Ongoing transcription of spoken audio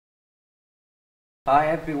Hi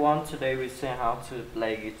everyone, today we see how to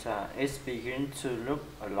play guitar. It's beginning to look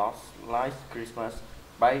a lot like Christmas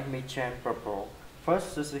by Mitchell Purple.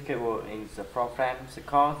 First, the keyboard in the program. The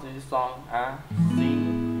chords in the song are C,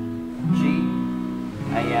 G,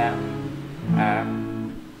 A,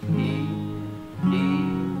 M, E, D,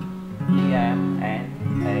 E, M,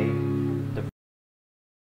 and A. The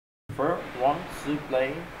first one to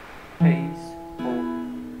play pace, hook,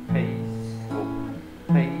 pace, hook,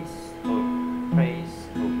 pace, hook, pace,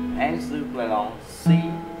 hook, and to play along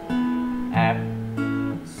C, F,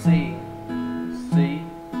 C, C,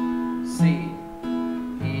 C,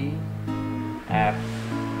 E, F,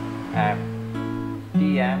 F,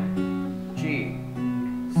 D, M, G,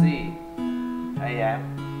 C, A, M,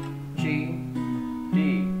 G, D,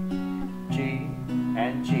 G,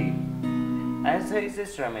 and G. And this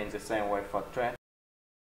is remains the same way for track.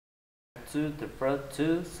 To the first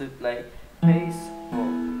two to play pace,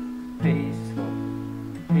 hook, pace, hook,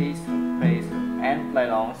 pace, hook, pace, hook, and play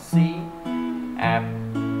along C, F,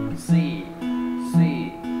 C,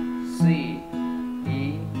 C, C,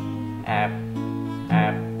 E, F,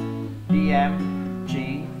 F, D, M,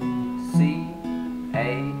 G, C, A,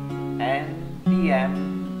 and D,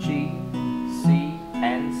 M, G, C,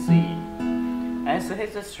 and C. And so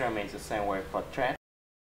his strum is the same way for track.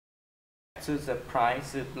 To the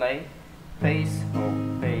price to play pace, hook,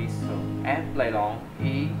 and play along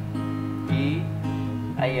E, E,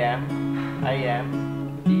 A, M,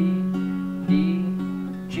 D, D,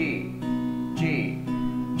 G, G,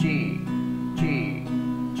 G, G,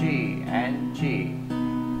 G, and G.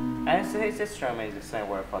 And so his strum is the same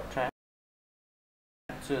way for track.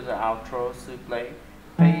 To the outro to play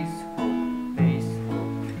pace, hook, pace,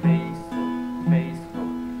 hook, pace, hook, pace,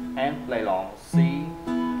 hook, and play along C,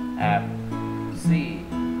 F, C,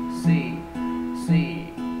 C, C,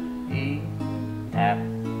 E, F,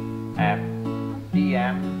 F, D,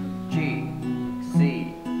 M, G,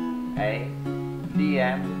 C, A, D,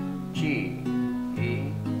 M, G,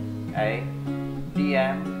 E, A, D,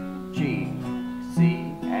 M, G, C,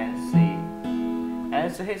 and C.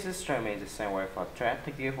 And so his strum is the same way for track.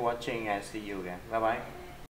 Thank you for watching and see you again. Bye bye.